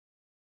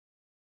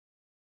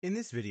In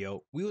this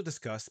video, we will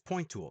discuss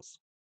point tools.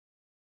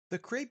 The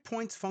Create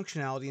Points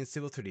functionality in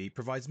Civil 3D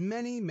provides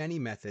many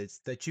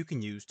methods that you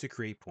can use to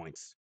create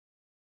points.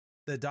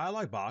 The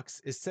dialog box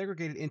is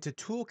segregated into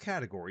tool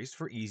categories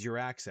for easier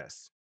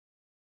access.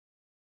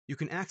 You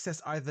can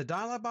access either the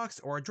dialog box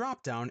or a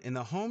drop-down in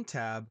the Home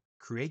tab,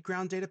 Create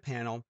Ground Data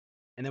panel,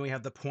 and then we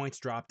have the Points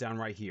drop-down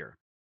right here.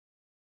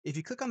 If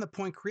you click on the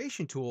Point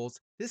Creation tools,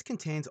 this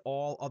contains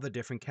all of the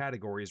different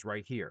categories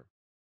right here.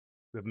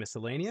 We have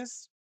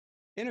Miscellaneous,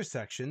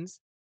 Intersections,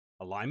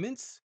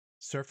 Alignments,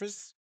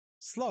 Surface,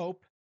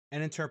 Slope,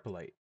 and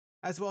Interpolate,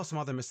 as well as some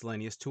other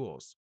miscellaneous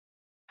tools.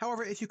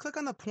 However, if you click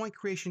on the Point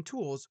Creation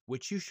tools,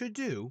 which you should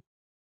do,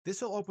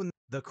 this will open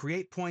the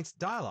Create Points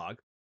dialog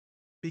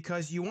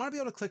because you want to be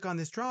able to click on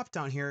this drop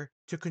down here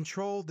to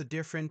control the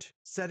different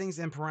settings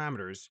and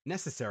parameters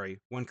necessary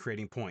when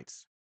creating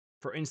points.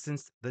 For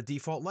instance, the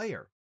default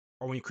layer,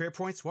 or when you create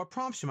points, what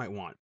prompts you might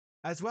want,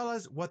 as well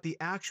as what the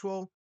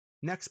actual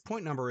next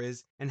point number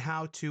is and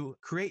how to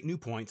create new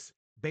points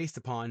based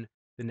upon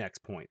the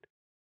next point.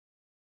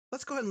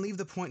 Let's go ahead and leave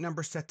the point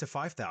number set to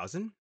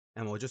 5,000,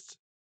 and we'll just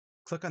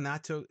click on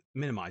that to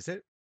minimize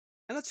it.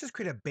 And let's just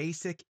create a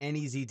basic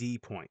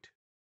NEZD point.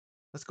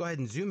 Let's go ahead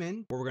and zoom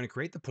in where we're going to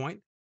create the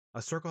point.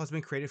 A circle has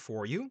been created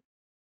for you.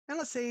 And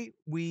let's say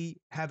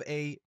we have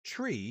a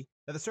tree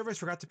that the surveyors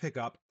forgot to pick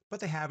up, but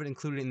they have it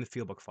included in the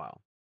fieldbook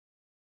file.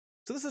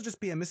 So this will just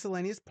be a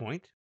miscellaneous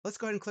point. Let's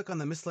go ahead and click on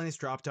the miscellaneous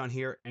drop-down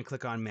here and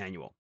click on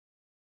Manual.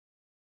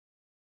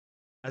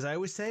 As I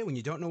always say, when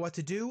you don't know what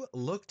to do,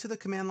 look to the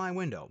command line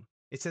window.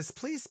 It says,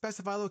 please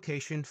specify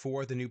location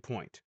for the new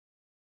point.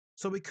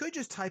 So we could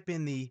just type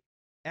in the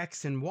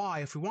X and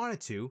Y if we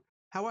wanted to.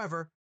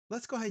 However,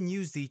 let's go ahead and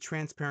use the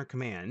transparent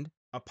command,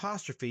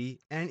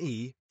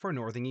 'NE for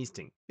northing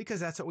easting, because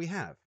that's what we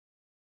have.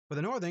 For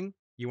the northing,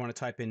 you want to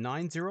type in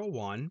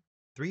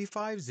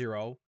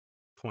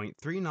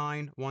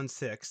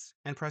 901.350.3916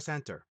 and press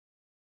enter.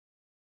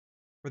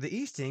 For the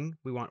easting,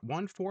 we want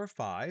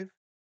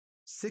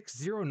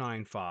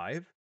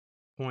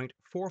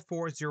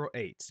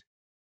 145.6095.4408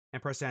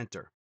 and press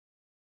enter.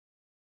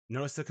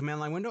 Notice the command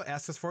line window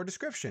asks us for a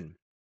description.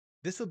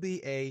 This will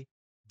be a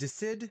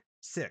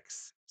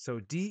DECID6. So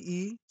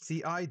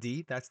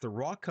DECID, that's the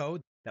raw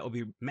code that will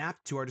be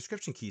mapped to our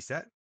description key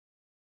set.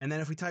 And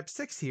then if we type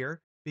 6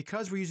 here,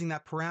 because we're using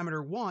that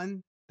parameter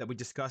 1 that we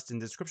discussed in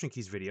the description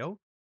keys video,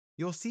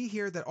 you'll see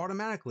here that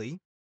automatically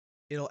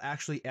it'll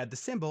actually add the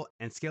symbol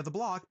and scale the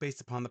block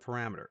based upon the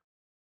parameter.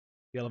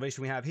 The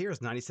elevation we have here is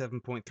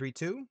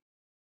 97.32.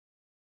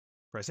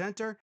 Press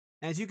enter.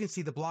 And as you can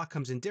see, the block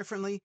comes in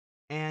differently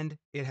and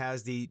it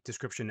has the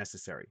description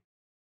necessary.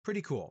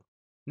 Pretty cool.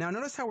 Now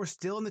notice how we're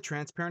still in the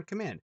transparent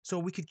command. So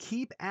we could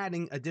keep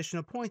adding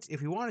additional points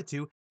if we wanted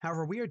to.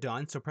 However, we are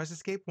done. So press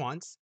escape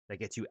once. That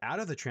gets you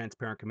out of the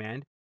transparent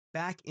command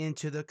back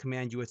into the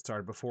command you had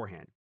started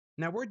beforehand.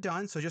 Now we're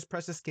done. So just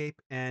press escape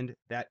and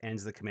that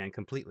ends the command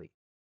completely.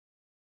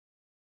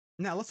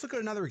 Now let's look at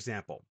another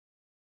example.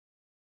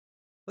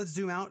 Let's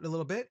zoom out a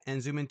little bit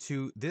and zoom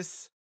into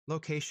this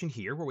location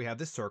here where we have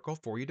this circle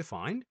for you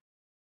defined.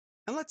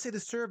 And let's say the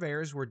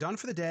surveyors were done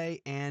for the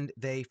day and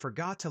they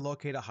forgot to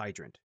locate a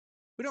hydrant.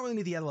 We don't really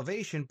need the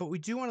elevation, but we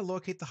do want to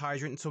locate the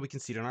hydrant so we can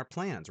see it on our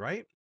plans,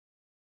 right?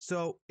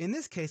 So in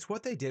this case,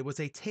 what they did was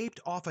they taped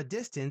off a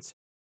distance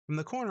from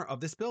the corner of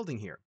this building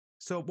here.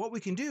 So what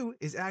we can do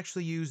is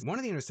actually use one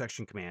of the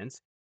intersection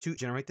commands to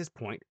generate this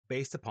point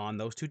based upon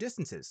those two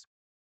distances.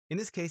 In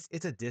this case,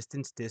 it's a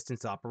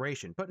distance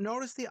operation, but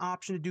notice the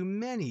option to do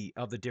many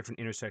of the different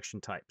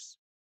intersection types.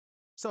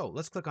 So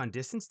let's click on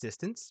distance,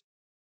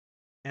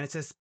 and it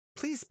says,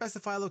 please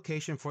specify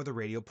location for the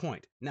radial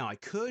point. Now I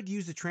could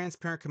use the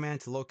transparent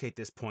command to locate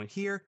this point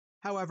here.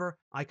 However,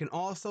 I can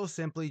also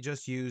simply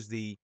just use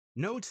the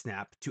node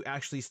snap to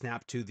actually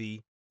snap to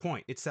the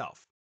point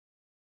itself.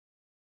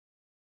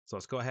 So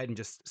let's go ahead and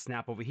just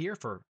snap over here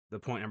for the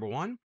point number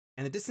 1.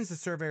 And the distance the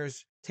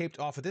surveyors taped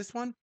off of this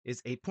one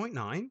is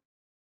 8.9.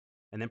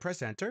 And then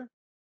press enter.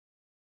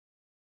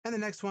 And the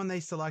next one they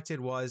selected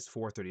was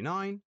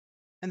 439.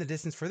 And the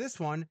distance for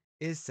this one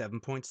is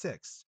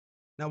 7.6.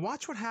 Now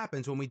watch what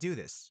happens when we do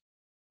this.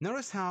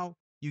 Notice how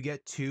you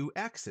get two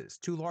X's,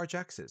 two large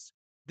X's.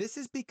 This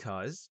is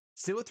because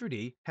Civil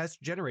 3D has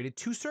generated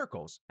two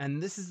circles, and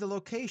this is the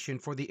location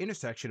for the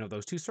intersection of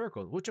those two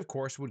circles, which of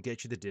course would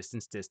get you the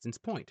distance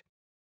point.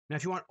 Now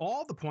if you want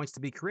all the points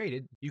to be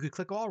created, you could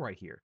click all right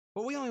here.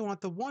 But we only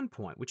want the one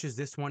point, which is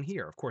this one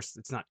here. Of course,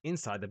 it's not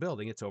inside the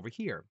building, it's over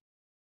here.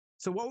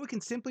 So what we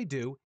can simply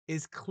do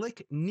is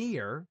click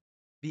near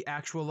the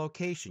actual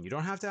location. You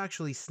don't have to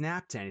actually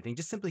snap to anything,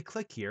 just simply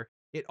click here.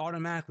 It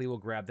automatically will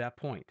grab that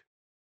point.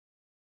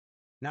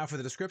 Now for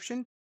the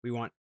description, we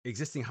want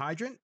existing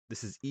hydrant.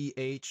 This is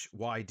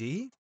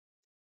EHYD.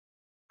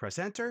 Press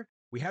enter.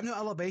 We have no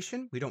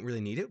elevation. We don't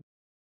really need it.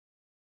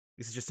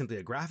 This is just simply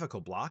a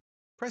graphical block.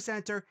 Press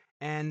enter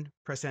and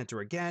press enter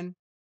again,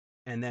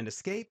 and then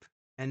escape.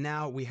 And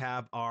now we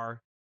have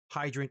our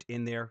hydrant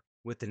in there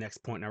with the next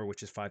point number,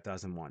 which is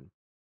 5001.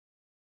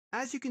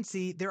 As you can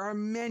see, there are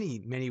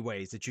many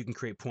ways that you can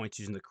create points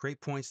using the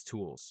Create Points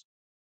tools.